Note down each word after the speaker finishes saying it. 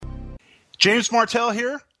James Martell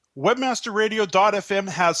here. WebmasterRadio.fm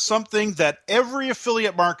has something that every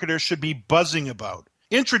affiliate marketer should be buzzing about.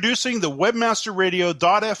 Introducing the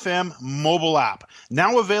WebmasterRadio.fm mobile app,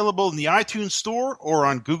 now available in the iTunes Store or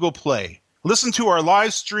on Google Play. Listen to our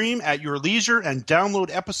live stream at your leisure and download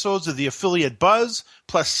episodes of the Affiliate Buzz,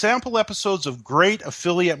 plus sample episodes of great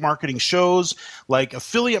affiliate marketing shows like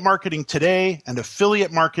Affiliate Marketing Today and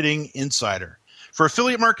Affiliate Marketing Insider. For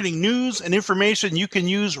affiliate marketing news and information you can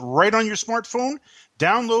use right on your smartphone,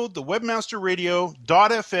 download the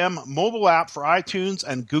WebmasterRadio.fm mobile app for iTunes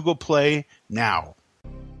and Google Play now.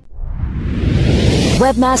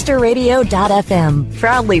 WebmasterRadio.fm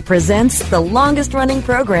proudly presents the longest-running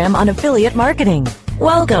program on affiliate marketing.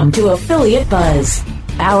 Welcome to Affiliate Buzz.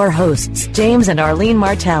 Our hosts, James and Arlene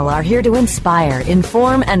Martell, are here to inspire,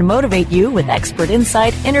 inform, and motivate you with expert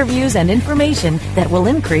insight, interviews, and information that will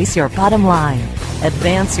increase your bottom line.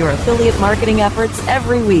 Advance your affiliate marketing efforts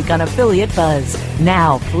every week on Affiliate Buzz.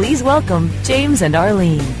 Now, please welcome James and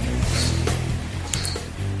Arlene.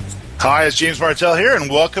 Hi, it's James Martell here,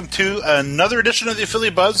 and welcome to another edition of the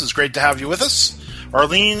Affiliate Buzz. It's great to have you with us.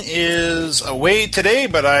 Arlene is away today,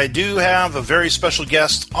 but I do have a very special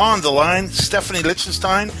guest on the line, Stephanie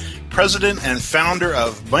Lichtenstein, president and founder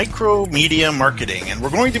of Micromedia Marketing. And we're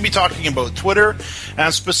going to be talking about Twitter,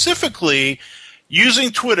 and specifically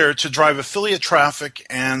using Twitter to drive affiliate traffic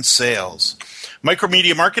and sales.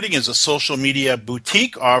 Micromedia Marketing is a social media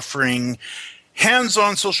boutique offering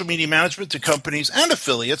hands-on social media management to companies and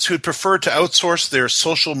affiliates who'd prefer to outsource their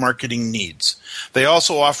social marketing needs. They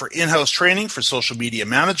also offer in-house training for social media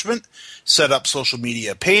management, set up social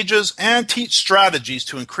media pages, and teach strategies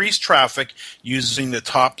to increase traffic using the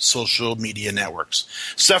top social media networks.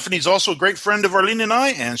 Stephanie's also a great friend of Arlene and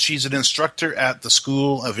I, and she's an instructor at the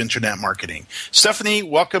School of Internet Marketing. Stephanie,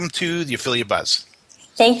 welcome to the Affiliate Buzz.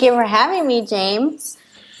 Thank you for having me, James.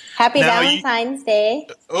 Happy Valentine's Day.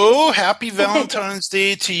 Oh, happy Valentine's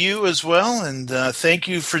Day to you as well. And thank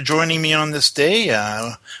you for joining me on this day.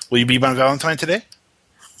 Will you be my Valentine today?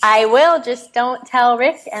 I will. Just don't tell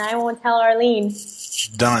Rick and I won't tell Arlene.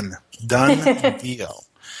 Done deal.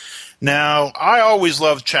 Now, I always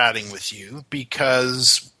love chatting with you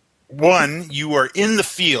because, one, you are in the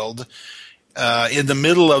field in the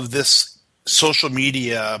middle of this social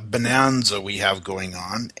media bonanza we have going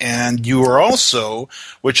on, and you are also,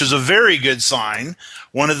 which is a very good sign,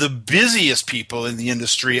 one of the busiest people in the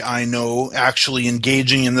industry I know actually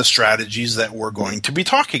engaging in the strategies that we're going to be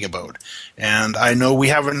talking about. And I know we've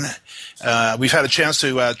had a chance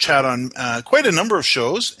to chat on quite a number of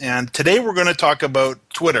shows, and today we're going to talk about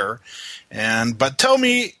Twitter. But tell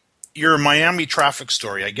me your Miami traffic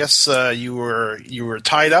story. I guess you were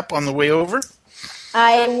tied up on the way over?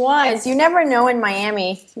 I was. You never know in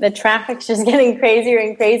Miami. The traffic's just getting crazier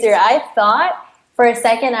and crazier. I thought for a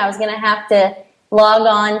second I was going to have to log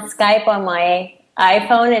on Skype on my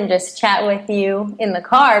iPhone and just chat with you in the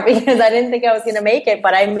car because I didn't think I was going to make it,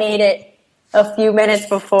 but I made it a few minutes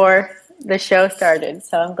before the show started.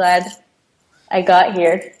 So I'm glad I got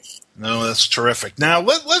here. No, that's terrific. Now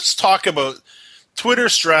let's talk about Twitter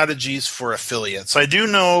strategies for affiliates. I do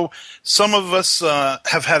know some of us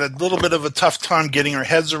have had a little bit of a tough time getting our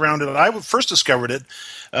heads around it. I first discovered it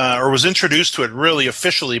or was introduced to it really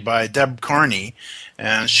officially by Deb Carney,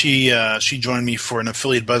 and she joined me for an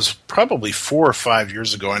Affiliate Buzz probably 4 or 5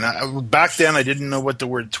 years ago. And back then I didn't know what the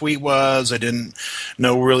word tweet was. I didn't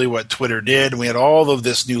know really what Twitter did. And we had all of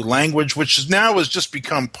this new language, which now has just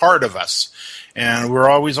become part of us. And we're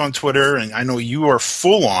always on Twitter, and I know you are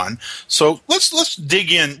full on. So let's dig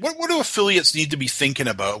in. What do affiliates need to be thinking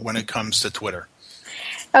about when it comes to Twitter?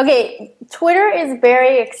 Okay, Twitter is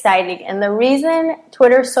very exciting, and the reason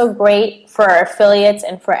Twitter is so great for our affiliates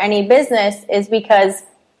and for any business is because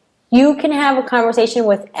you can have a conversation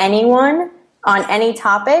with anyone on any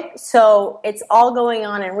topic, so it's all going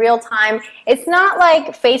on in real time. It's not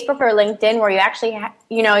like Facebook or LinkedIn where you actually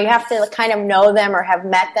you have to kind of know them or have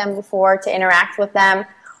met them before to interact with them.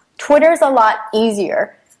 Twitter's a lot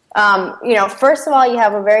easier. First of all, you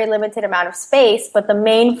have a very limited amount of space, but the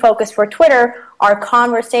main focus for Twitter are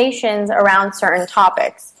conversations around certain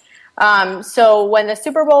topics. So when the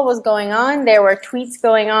Super Bowl was going on, there were tweets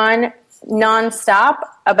going on nonstop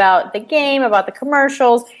about the game, about the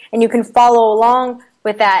commercials, and you can follow along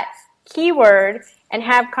with that keyword and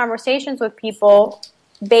have conversations with people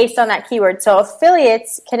based on that keyword. So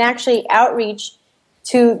affiliates can actually outreach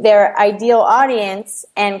to their ideal audience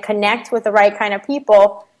and connect with the right kind of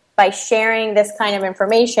people by sharing this kind of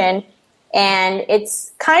information. And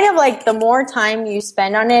it's kind of like the more time you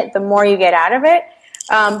spend on it, the more you get out of it.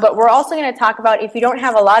 But we're also going to talk about if you don't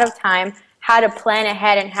have a lot of time, how to plan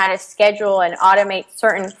ahead and how to schedule and automate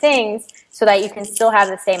certain things so that you can still have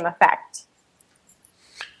the same effect.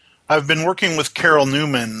 I've been working with Carol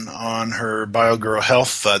Newman on her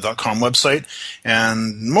biogirlhealth.com website,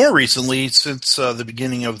 and more recently, since the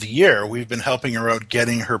beginning of the year, we've been helping her out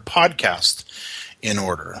getting her podcast in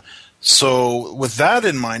order. So with that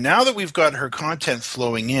in mind, now that we've got her content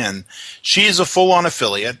flowing in, she is a full-on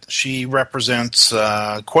affiliate. She represents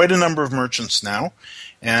quite a number of merchants now,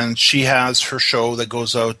 and she has her show that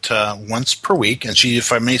goes out once per week, and she,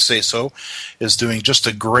 if I may say so, is doing just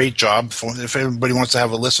a great job. If anybody wants to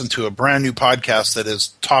have a listen to a brand new podcast that is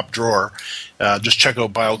top drawer, just check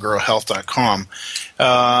out biogirlhealth.com.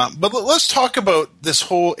 But let's talk about this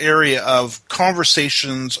whole area of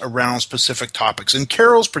conversations around specific topics. In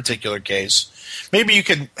Carol's particular case, maybe you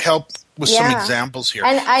could help with some examples here.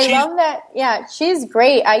 And I love that. Yeah, she's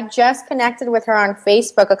great. I just connected with her on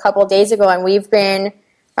Facebook a couple of days ago, and we've been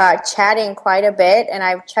chatting quite a bit, and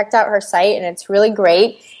I've checked out her site, and it's really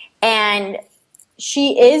great. And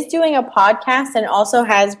she is doing a podcast and also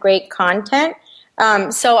has great content.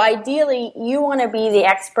 So ideally, you want to be the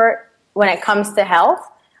expert when it comes to health.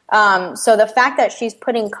 So the fact that she's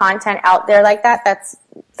putting content out there like that, that's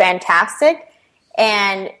fantastic.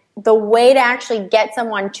 And the way to actually get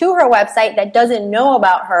someone to her website that doesn't know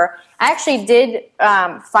about her, I actually did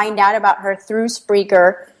find out about her through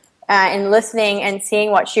Spreaker, and listening and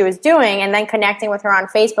seeing what she was doing, and then connecting with her on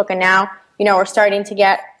Facebook. And now, we're starting to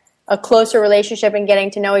get a closer relationship and getting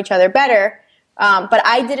to know each other better. But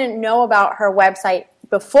I didn't know about her website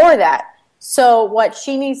before that. So what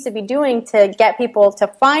she needs to be doing to get people to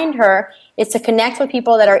find her is to connect with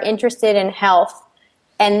people that are interested in health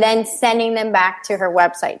and then sending them back to her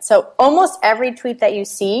website. So almost every tweet that you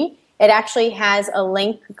see, it actually has a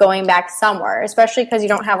link going back somewhere, especially because you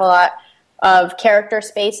don't have a lot of character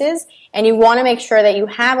spaces, and you want to make sure that you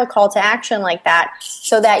have a call to action like that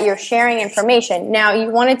so that you're sharing information. Now, you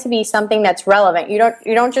want it to be something that's relevant. You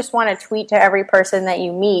don't just want to tweet to every person that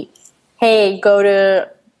you meet, hey, go to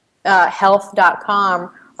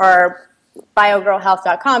health.com or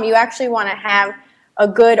biogirlhealth.com. You actually want to have a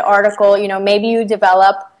good article. Maybe you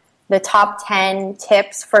develop the top 10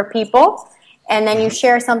 tips for people, and then you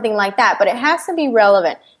share something like that. But it has to be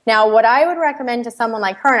relevant. Now, what I would recommend to someone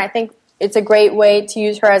like her, and I think it's a great way to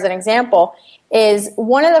use her as an example, is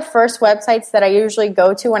one of the first websites that I usually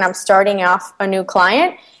go to when I'm starting off a new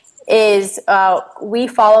client is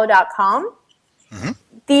wefollow.com. Mm-hmm.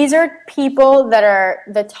 These are people that are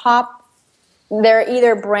the top, they're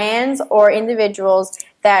either brands or individuals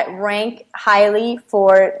that rank highly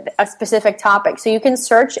for a specific topic. So you can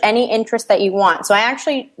search any interest that you want. So I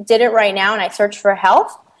actually did it right now, and I searched for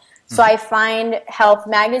health. Mm-hmm. So I find Health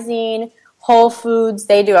Magazine, Whole Foods,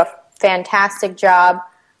 they do a fantastic job.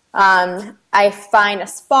 I find a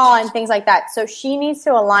spa and things like that. So she needs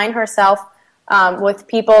to align herself with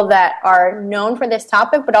people that are known for this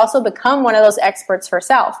topic, but also become one of those experts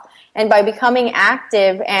herself. And by becoming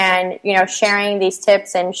active and sharing these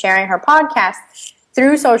tips and sharing her podcast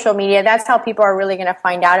through social media, that's how people are really going to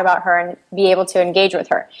find out about her and be able to engage with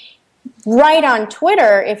her. Right on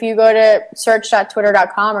Twitter, if you go to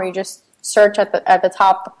search.twitter.com, or you just search at the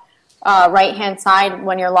top right-hand side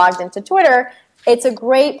when you're logged into Twitter, it's a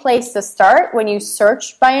great place to start when you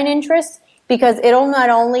search by an interest, because it'll not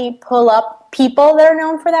only pull up people that are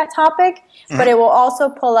known for that topic, but it will also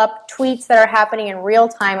pull up tweets that are happening in real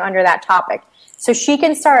time under that topic. So she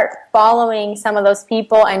can start following some of those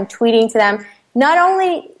people and tweeting to them, not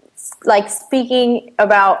only like speaking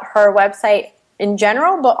about her website in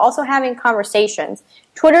general, but also having conversations.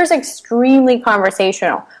 Twitter's extremely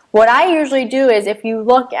conversational. What I usually do is, if you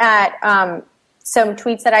look at some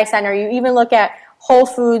tweets that I send, or you even look at Whole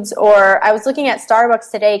Foods, or I was looking at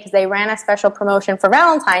Starbucks today because they ran a special promotion for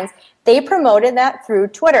Valentine's. They promoted that through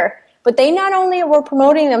Twitter. But they not only were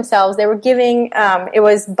promoting themselves, they were giving, it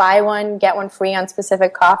was buy one, get one free on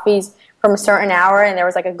specific coffees from a certain hour, and there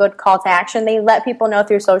was like a good call to action. They let people know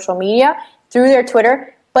through social media, through their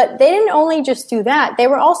Twitter. But they didn't only just do that. They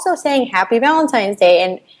were also saying Happy Valentine's Day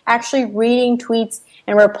and actually reading tweets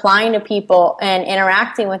and replying to people and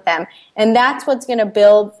interacting with them. And that's what's going to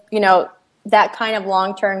build, that kind of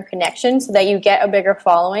long-term connection, so that you get a bigger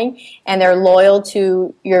following and they're loyal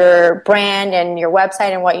to your brand and your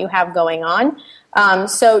website and what you have going on.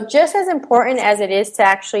 So just as important as it is to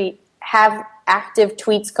actually have active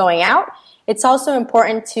tweets going out, it's also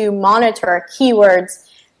important to monitor keywords,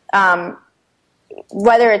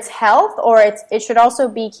 whether it's health or it should also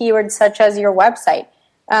be keywords such as your website.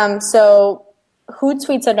 So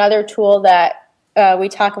Hootsuite's another tool that we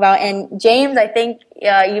talk about. And James, I think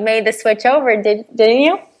you made the switch over, didn't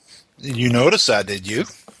you? You noticed that, did you?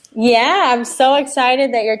 Yeah, I'm so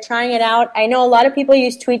excited that you're trying it out. I know a lot of people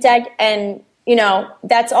use TweetDeck, and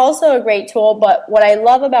that's also a great tool. But what I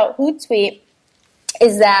love about Hootsuite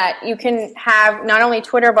is that you can have not only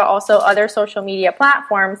Twitter but also other social media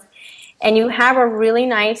platforms, and you have a really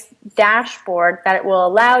nice dashboard that will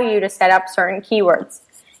allow you to set up certain keywords.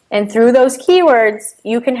 And through those keywords,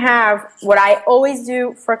 you can have what I always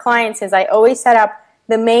do for clients is I always set up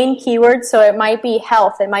the main keywords. So it might be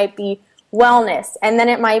health, it might be wellness, and then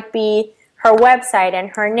it might be her website and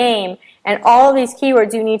her name. And all of these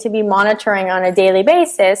keywords you need to be monitoring on a daily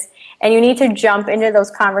basis, and you need to jump into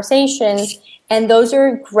those conversations. And those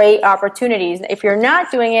are great opportunities. If you're not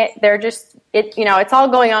doing it, it's all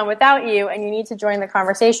going on without you, and you need to join the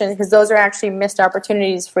conversation because those are actually missed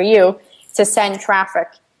opportunities for you to send traffic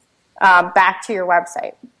back to your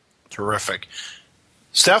website. Terrific.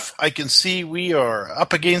 Steph, I can see we are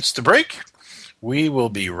up against the break. We will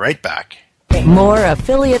be right back. More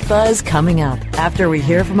Affiliate Buzz coming up after we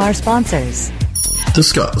hear from our sponsors.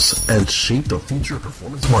 Discuss and shape the future of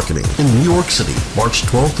performance marketing in New York City, March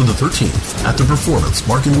 12th to the 13th at the Performance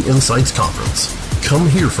Marketing Insights Conference. Come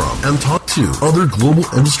hear from and talk to other global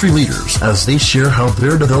industry leaders as they share how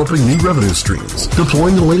they're developing new revenue streams,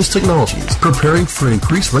 deploying the latest technologies, preparing for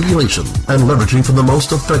increased regulation, and leveraging for the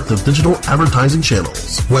most effective digital advertising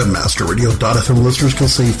channels. Webmasterradio.fm listeners can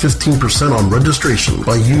save 15% on registration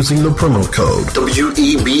by using the promo code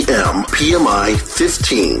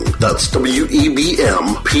WEBMPMI15. That's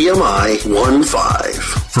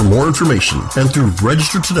WEBMPMI15. For more information and to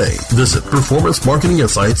register today, visit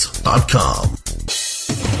performancemarketinginsights.com.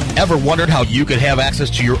 Ever wondered how you could have access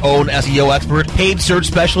to your own SEO expert, paid search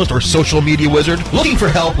specialist, or social media wizard? Looking for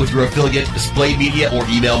help with your affiliate, display media, or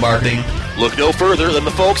email marketing? Look no further than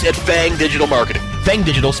the folks at Fang Digital Marketing. Fang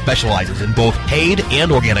Digital specializes in both paid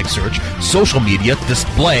and organic search, social media,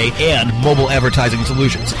 display, and mobile advertising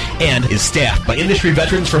solutions, and is staffed by industry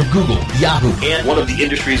veterans from Google, Yahoo, and one of the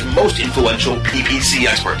industry's most influential PPC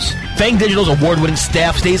experts. Fang Digital's award-winning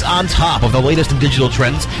staff stays on top of the latest in digital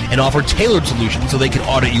trends and offer tailored solutions so they can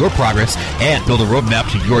audit your progress and build a roadmap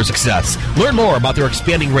to your success. Learn more about their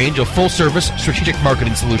expanding range of full-service strategic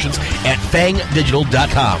marketing solutions at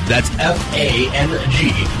fangdigital.com. That's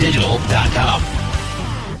F-A-N-G digital.com.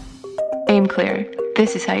 Aim clear.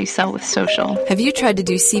 This is how you sell with social. Have you tried to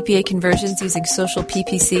do CPA conversions using social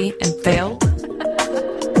PPC and failed?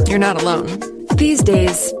 You're not alone. These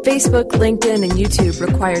days, Facebook, LinkedIn, and YouTube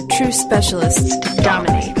require true specialists to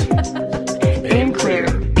dominate. Aim clear.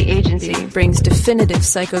 The agency brings definitive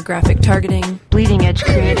psychographic targeting, bleeding edge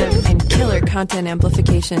creative, and killer content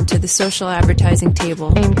amplification to the social advertising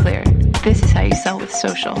table. Aim clear. This is how you sell with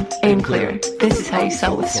social. Aim clear. This is how you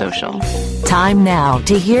sell with social. Time now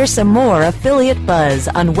to hear some more Affiliate Buzz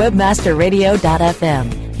on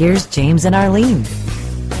webmasterradio.fm. Here's James and Arlene.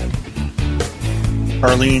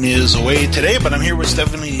 Arlene is away today, but I'm here with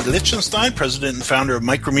Stephanie Lichtenstein, president and founder of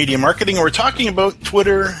Micromedia Marketing. We're talking about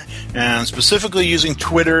Twitter and specifically using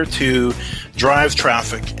Twitter to drive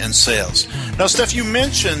traffic and sales. Now, Steph, you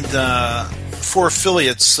mentioned for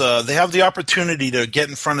affiliates, they have the opportunity to get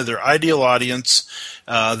in front of their ideal audience.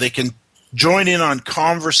 They can join in on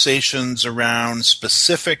conversations around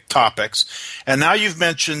specific topics. And now you've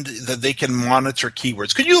mentioned that they can monitor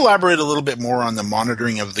keywords. Could you elaborate a little bit more on the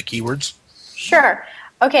monitoring of the keywords? Sure.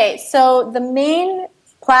 Okay, so the main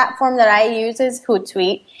platform that I use is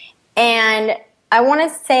Hootsuite, and I want to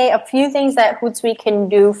say a few things that Hootsuite can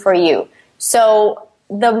do for you. So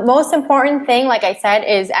the most important thing, like I said,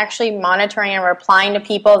 is actually monitoring and replying to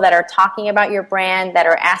people that are talking about your brand, that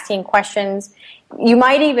are asking questions. You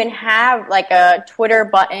might even have like a Twitter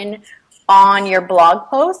button on your blog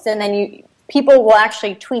post, and then people will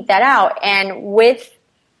actually tweet that out. And with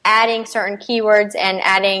adding certain keywords and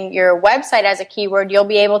adding your website as a keyword, you'll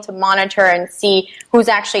be able to monitor and see who's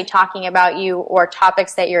actually talking about you or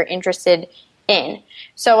topics that you're interested in.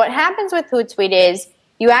 So what happens with Hootsuite is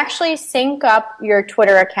you actually sync up your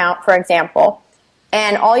Twitter account, for example,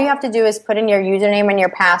 and all you have to do is put in your username and your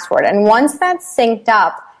password. And once that's synced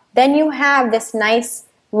up, then you have this nice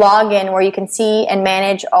login where you can see and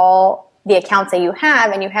manage all the accounts that you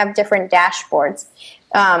have, and you have different dashboards.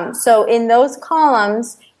 So in those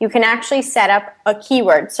columns, you can actually set up a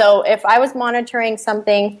keyword. So if I was monitoring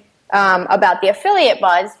something about the affiliate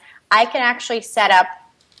buzz, I can actually set up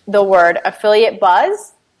the word affiliate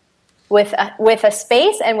buzz with a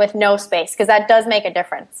space and with no space, because that does make a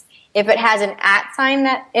difference. If it has an @ sign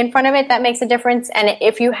that in front of it, that makes a difference. And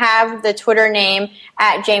if you have the Twitter name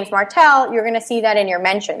 @James Martell, you're going to see that in your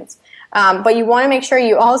mentions. But you want to make sure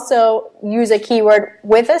you also use a keyword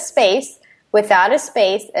with a space, without a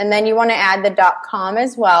space, and then you want to add the .com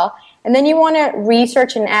as well. And then you want to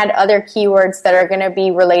research and add other keywords that are going to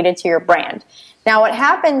be related to your brand. Now what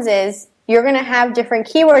happens is you're going to have different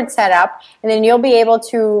keywords set up, and then you'll be able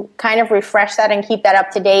to kind of refresh that and keep that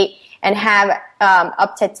up to date and have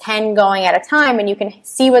up to 10 going at a time, and you can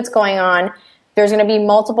see what's going on. There's going to be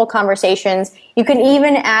multiple conversations. You can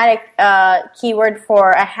even add a keyword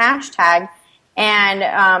for a hashtag, and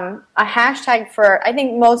a hashtag for, I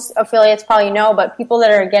think most affiliates probably know, but people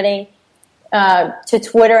that are getting to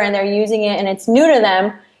Twitter and they're using it and it's new to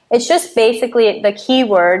them, it's just basically the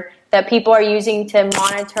keyword that people are using to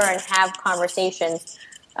monitor and have conversations.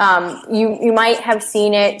 You might have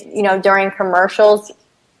seen it, during commercials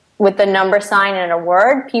with the number sign and a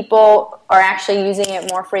word. People are actually using it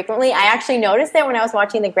more frequently. I actually noticed it when I was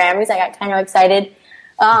watching the Grammys. I got kind of excited.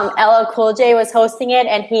 LL Cool J was hosting it,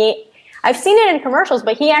 and I've seen it in commercials,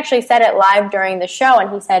 but he actually said it live during the show,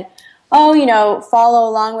 and he said, follow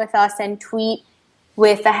along with us and tweet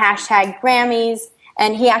with the hashtag Grammys.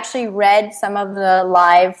 And he actually read some of the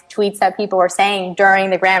live tweets that people were saying during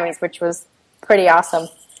the Grammys, which was pretty awesome.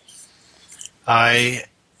 I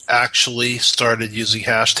actually started using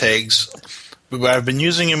hashtags. I've been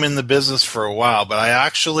using them in the business for a while, but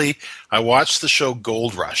I watched the show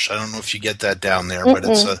Gold Rush. I don't know if you get that down there, but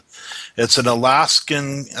it's an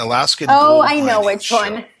Alaskan. Oh, I know which show.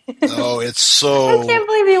 One. Oh, it's so... I can't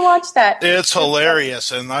believe you watched that. It's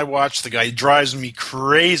hilarious, and I watched the guy. He drives me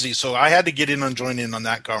crazy, so I had to get in and join in on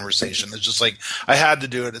that conversation. It's just like, I had to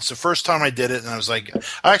do it. It's the first time I did it, and I was like,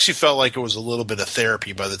 I actually felt like it was a little bit of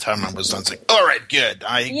therapy by the time I was done. It's like, all right, good.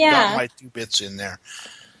 I got my 2 bits in there.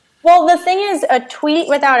 Well, the thing is, a tweet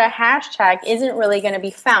without a hashtag isn't really going to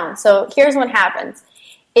be found. So here's what happens.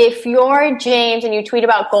 If you're James and you tweet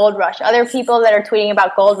about Gold Rush, other people that are tweeting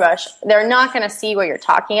about Gold Rush, they're not going to see what you're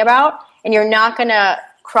talking about, and you're not going to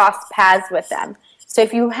cross paths with them. So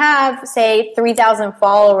if you have, say, 3,000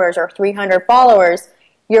 followers or 300 followers,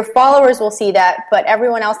 your followers will see that, but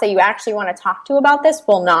everyone else that you actually want to talk to about this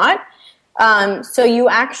will not. So you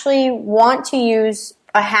actually want to use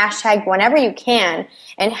a hashtag whenever you can,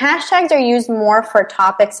 and hashtags are used more for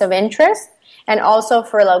topics of interest and also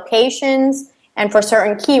for locations and for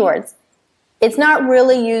certain keywords. It's not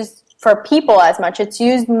really used for people as much. It's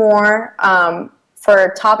used more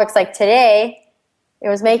for topics like today. It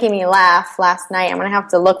was making me laugh last night. I'm going to have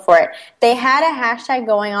to look for it. They had a hashtag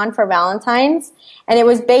going on for Valentine's, and it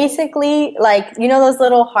was basically like, those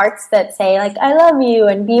little hearts that say, like, I love you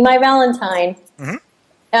and be my Valentine.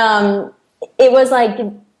 Mm-hmm. It was like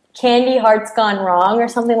candy hearts gone wrong or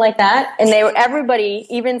something like that. And everybody,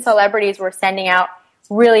 even celebrities, were sending out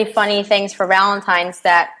really funny things for Valentine's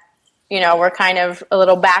that, were kind of a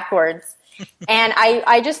little backwards. And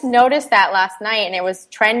I just noticed that last night, and it was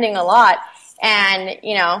trending a lot. And,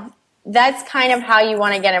 that's kind of how you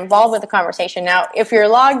want to get involved with the conversation. Now, if you're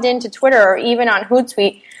logged into Twitter or even on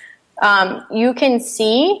Hootsuite, you can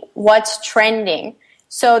see what's trending.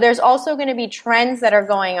 So there's also going to be trends that are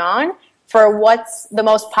going on for what's the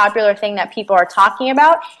most popular thing that people are talking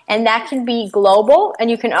about, and that can be global, and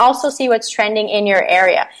you can also see what's trending in your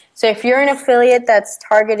area. So if you're an affiliate that's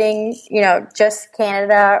targeting, just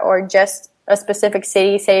Canada or just a specific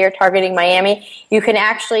city, say you're targeting Miami, you can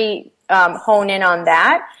actually hone in on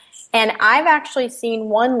that. And I've actually seen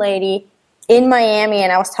one lady in Miami,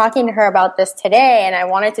 and I was talking to her about this today, and I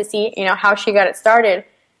wanted to see, how she got it started.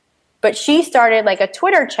 But she started like a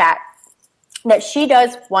Twitter chat that she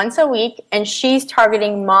does once a week, and she's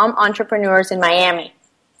targeting mom entrepreneurs in Miami.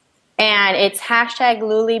 And it's hashtag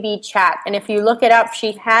LuliBChat. And if you look it up,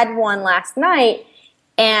 she had one last night,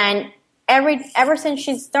 and ever since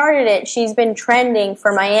she started it, she's been trending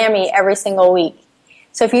for Miami every single week.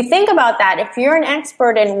 So if you think about that, if you're an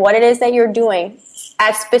expert in what it is that you're doing,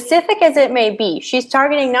 as specific as it may be, she's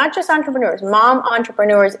targeting not just entrepreneurs, mom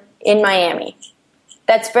entrepreneurs in Miami.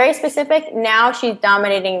 That's very specific. Now she's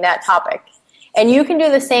dominating that topic. And you can do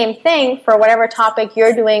the same thing for whatever topic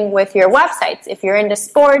you're doing with your websites. If you're into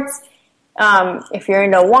sports, if you're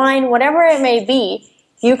into wine, whatever it may be,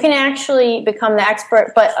 you can actually become the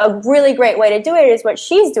expert. But a really great way to do it is what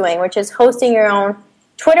she's doing, which is hosting your own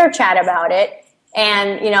Twitter chat about it.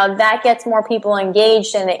 And, that gets more people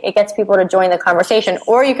engaged, and it gets people to join the conversation.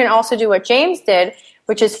 Or you can also do what James did,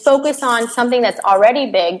 which is focus on something that's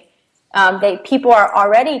already big, that people are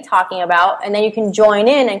already talking about, and then you can join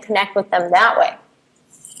in and connect with them that way.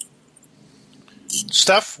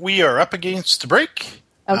 Steph, we are up against the break.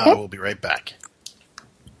 Okay. We'll be right back.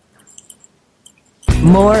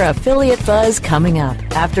 More Affiliate Buzz coming up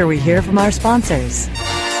after we hear from our sponsors.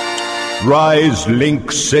 Rise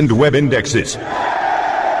links and web indexes.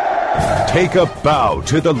 Take a bow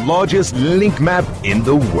to the largest link map in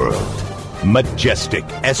the world. Majestic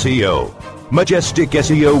SEO. Majestic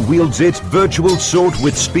SEO wields its virtual sword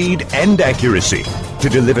with speed and accuracy to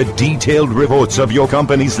deliver detailed reports of your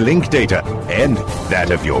company's link data and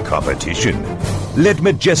that of your competition. Let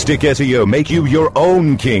Majestic SEO make you your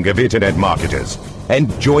own king of internet marketers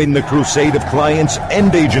and join the crusade of clients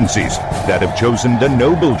and agencies that have chosen the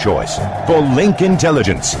noble choice for link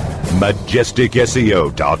intelligence.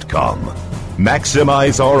 MajesticSEO.com.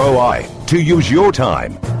 Maximize ROI to use your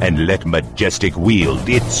time and let Majestic wield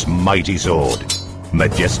its mighty sword.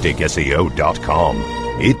 MajesticSEO.com.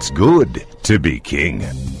 It's good to be king.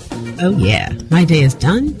 Oh yeah, my day is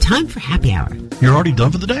done. Time for happy hour. You're already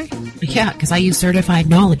done for the day? Yeah, because I use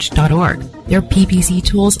CertifiedKnowledge.org. Their PPC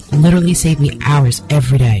tools literally save me hours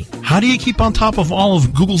every day. How do you keep on top of all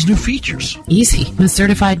of Google's new features? Easy. With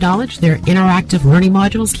Certified Knowledge, their interactive learning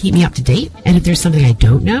modules keep me up to date. And if there's something I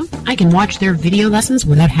don't know, I can watch their video lessons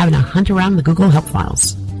without having to hunt around the Google Help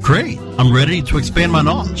files. Great. I'm ready to expand my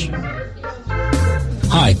knowledge.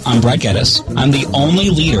 Hi, I'm Brad Geddes. I'm the only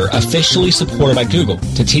leader officially supported by Google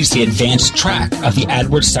to teach the advanced track of the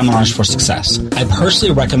AdWords Seminars for Success. I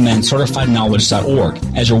personally recommend CertifiedKnowledge.org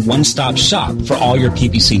as your one-stop shop for all your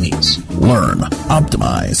PPC needs. Learn,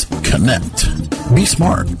 optimize, connect. Be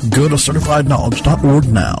smart. Go to CertifiedKnowledge.org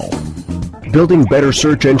now. Building better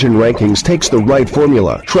search engine rankings takes the right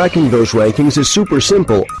formula. Tracking those rankings is super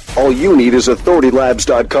simple. All you need is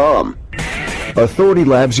AuthorityLabs.com. Authority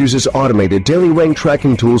Labs uses automated daily rank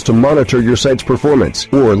tracking tools to monitor your site's performance,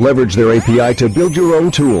 or leverage their API to build your own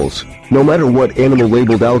tools. No matter what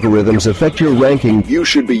animal-labeled algorithms affect your ranking, you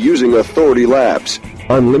should be using Authority Labs.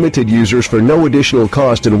 Unlimited users for no additional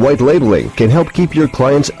cost and white labeling can help keep your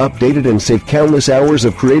clients updated and save countless hours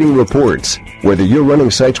of creating reports. Whether you're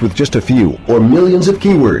running sites with just a few or millions of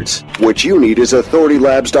keywords, what you need is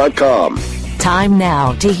AuthorityLabs.com. Time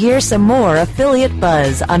now to hear some more affiliate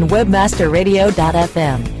buzz on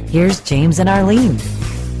webmasterradio.fm. Here's James and Arlene.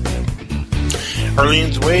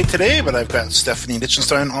 Arlene's away today, but I've got Stephanie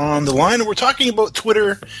Lichtenstein on the line, and we're talking about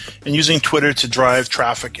Twitter and using Twitter to drive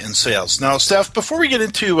traffic and sales. Now, Steph, before we get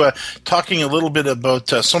into talking a little bit about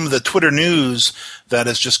some of the Twitter news that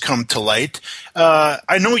has just come to light,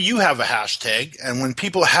 I know you have a hashtag, and when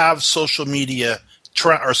people have social media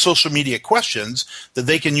or social media questions, that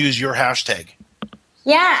they can use your hashtag.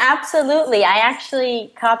 Yeah, absolutely. I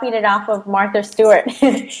actually copied it off of Martha Stewart.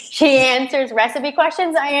 She answers recipe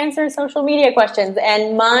questions. I answer social media questions.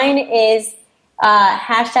 And mine is,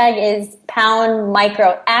 hashtag is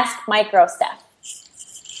Ask Microsteph.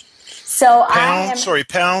 So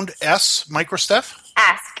pound S Microsteph?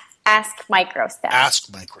 Ask Microsteph. Ask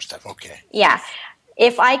Microsteph, okay. Yeah.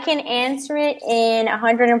 If I can answer it in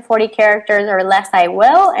 140 characters or less, I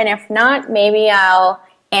will. And if not, maybe I'll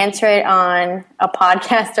answer it on a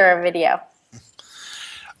podcast or a video.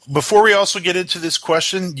 Before we also get into this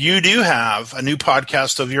question, you do have a new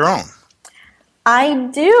podcast of your own. I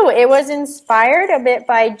do. It was inspired a bit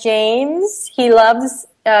by James. He loves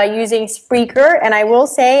using Spreaker, and I will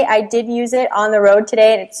say I did use it on the road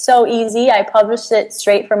today, and it's so easy. I published it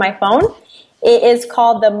straight from my phone. It is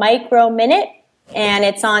called the Micro Minute, and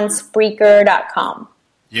it's on Spreaker.com.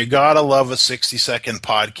 You gotta love a 60-second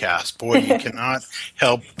podcast. Boy, you cannot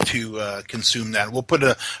help to consume that. We'll put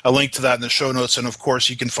a link to that in the show notes, and of course,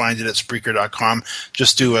 you can find it at Spreaker.com.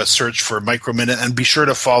 Just do a search for Micro Minute, and be sure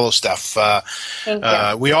to follow Steph. Thank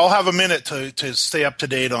you. We all have a minute to stay up to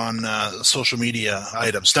date on social media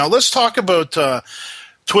items. Now, let's talk about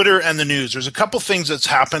Twitter and the news. There's a couple things that's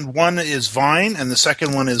happened. One is Vine, and the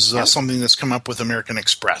second one is something that's come up with American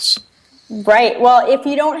Express. Right. Well, if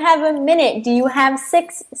you don't have a minute, do you have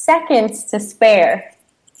 6 seconds to spare?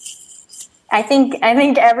 I think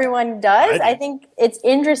everyone does. I think it's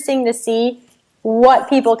interesting to see what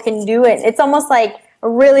people can do. It's almost like a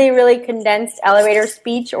really, really condensed elevator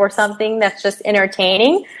speech or something that's just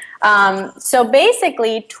entertaining. So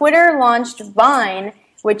basically, Twitter launched Vine,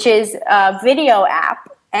 which is a video app,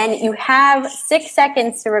 and you have 6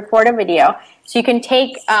 seconds to record a video. So you can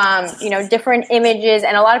take, different images,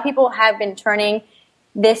 and a lot of people have been turning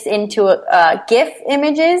this into GIF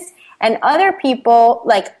images. And other people,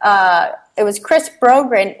 like it was Chris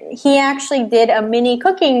Brogan, he actually did a mini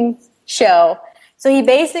cooking show. So he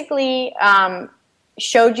basically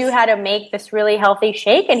showed you how to make this really healthy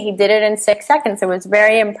shake, and he did it in 6 seconds. It was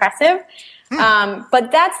very impressive. But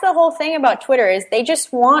that's the whole thing about Twitter, is they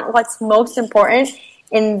just want what's most important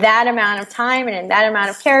in that amount of time and in that amount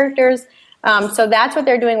of characters. So that's what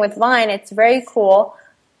they're doing with Vine. It's very cool.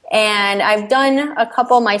 And I've done a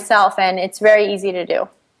couple myself, and it's very easy to do.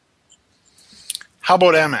 How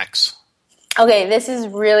about Amex? Okay, this is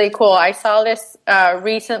really cool. I saw this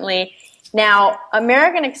recently. Now,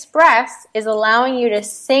 American Express is allowing you to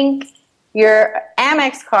sync your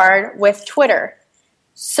Amex card with Twitter.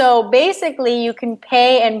 So basically, you can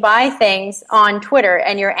pay and buy things on Twitter,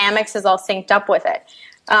 and your Amex is all synced up with it.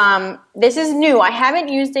 This is new. I haven't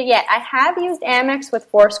used it yet. I have used Amex with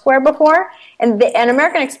Foursquare before, and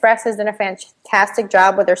American Express has done a fantastic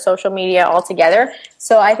job with their social media altogether.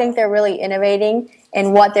 So I think they're really innovating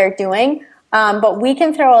in what they're doing. But we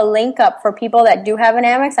can throw a link up for people that do have an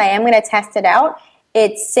Amex. I am going to test it out.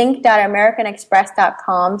 It's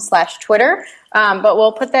sync.americanexpress.com/Twitter, but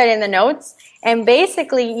we'll put that in the notes. And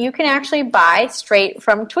basically, you can actually buy straight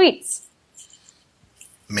from tweets.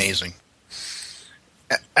 Amazing.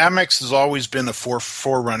 Amex has always been a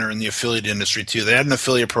forerunner in the affiliate industry, too. They had an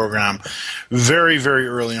affiliate program very, very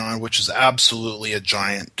early on, which is absolutely a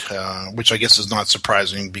giant, which I guess is not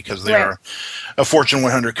surprising because they are a Fortune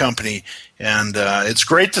 100 company. And it's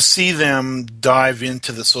great to see them dive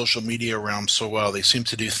into the social media realm so well. They seem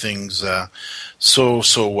to do things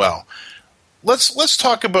so well. Let's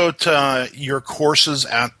talk about your courses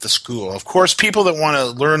at the school. Of course, people that want to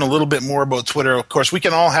learn a little bit more about Twitter, of course, we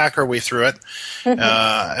can all hack our way through it,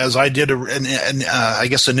 as I did, I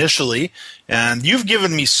guess, initially. And you've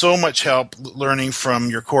given me so much help learning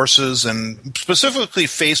from your courses and specifically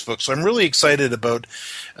Facebook. So I'm really excited about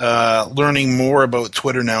learning more about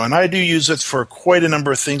Twitter now. And I do use it for quite a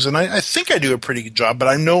number of things. And I think I do a pretty good job, but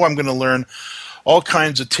I know I'm going to learn all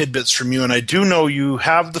kinds of tidbits from you. And I do know you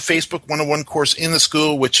have the Facebook 101 course in the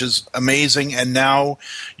school, which is amazing. And now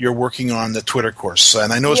you're working on the Twitter course.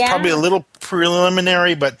 And I know it's probably a little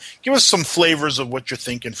preliminary, but give us some flavors of what you're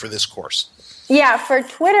thinking for this course. Yeah, for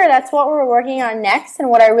Twitter, that's what we're working on next. And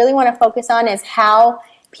what I really want to focus on is how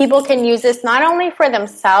people can use this not only for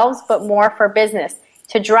themselves, but more for business,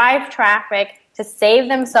 to drive traffic, to save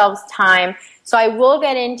themselves time. So I will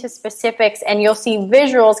get into specifics, and you'll see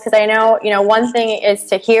visuals, because I know, one thing is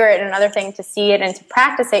to hear it, and another thing to see it and to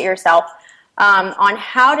practice it yourself, on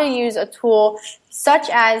how to use a tool such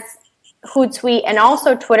as Hootsuite and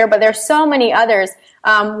also Twitter, but there's so many others.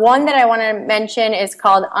 One that I want to mention is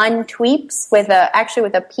called Untweeps, with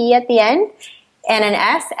a P at the end and an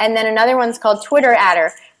S, and then another one's called Twitter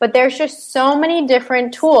Adder. But there's just so many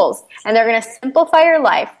different tools, and they're going to simplify your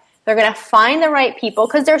life. They're going to find the right people,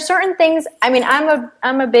 because there are certain things. I mean,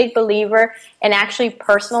 I'm a big believer in actually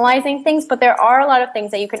personalizing things, but there are a lot of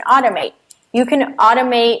things that you can automate. You can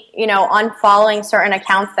automate, unfollowing certain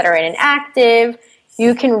accounts that are inactive.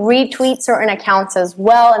 You can retweet certain accounts as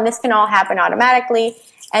well, and this can all happen automatically.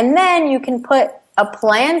 And then you can put a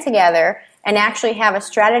plan together and actually have a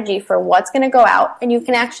strategy for what's going to go out, and you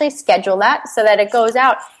can actually schedule that so that it goes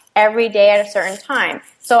out every day at a certain time.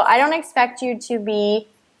 So I don't expect you to be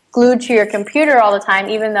glued to your computer all the time,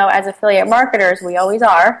 even though as affiliate marketers we always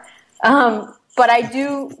are. But I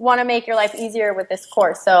do want to make your life easier with this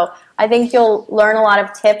course. So I think you'll learn a lot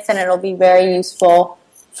of tips, and it'll be very useful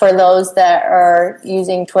for those that are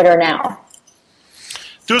using Twitter now.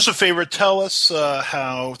 Do us a favor, tell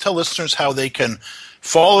listeners how they can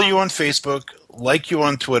follow you on Facebook, like you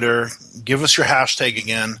on Twitter, give us your hashtag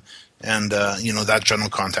again, and that general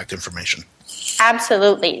contact information.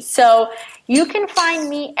 Absolutely. So you can find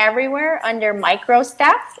me everywhere under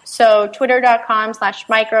MicroSteph. So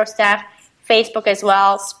twitter.com/MicroSteph, Facebook as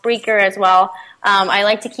well, Spreaker as well. I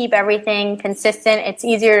like to keep everything consistent. It's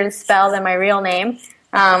easier to spell than my real name.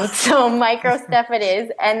 So MicroSteph it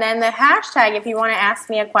is. And then the hashtag, if you want to ask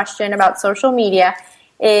me a question about social media,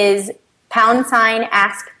 is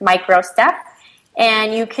 #AskMicroSteph.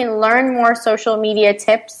 And you can learn more social media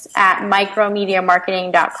tips at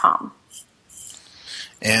micromediamarketing.com.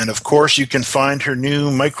 And, of course, you can find her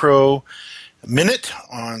new Micro Minute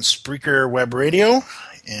on Spreaker Web Radio.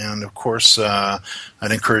 And, of course, I'd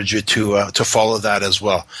encourage you to follow that as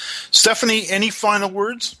well. Stephanie, any final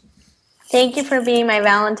words? Thank you for being my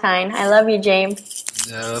Valentine. I love you, James.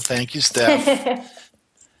 Thank you, Steph.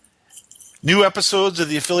 New episodes of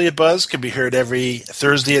the Affiliate Buzz can be heard every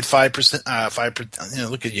Thursday at 5%.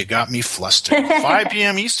 Look at you, got me flustered. 5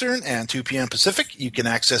 p.m. Eastern and 2 p.m. Pacific. You can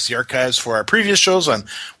access the archives for our previous shows on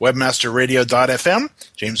webmasterradio.fm,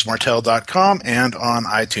 jamesmartell.com, and on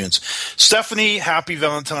iTunes. Stephanie, happy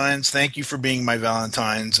Valentine's. Thank you for being my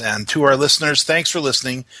Valentine's. And to our listeners, thanks for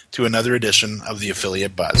listening to another edition of the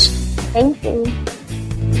Affiliate Buzz. Thank you.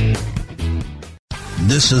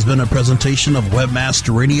 This has been a presentation of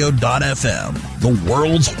WebmasterRadio.fm, the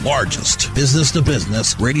world's largest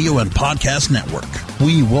business-to-business radio and podcast network.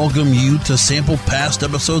 We welcome you to sample past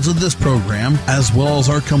episodes of this program, as well as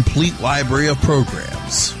our complete library of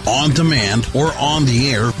programs, on demand or on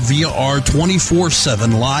the air via our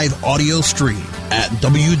 24/7 live audio stream at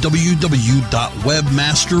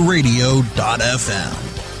www.webmasterradio.fm.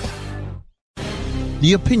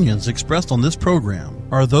 The opinions expressed on this program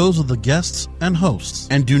are those of the guests and hosts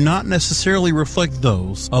and do not necessarily reflect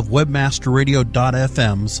those of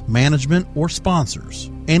WebmasterRadio.fm's management or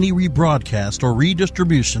sponsors. Any rebroadcast or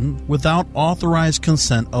redistribution without authorized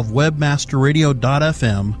consent of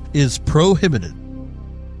WebmasterRadio.fm is prohibited.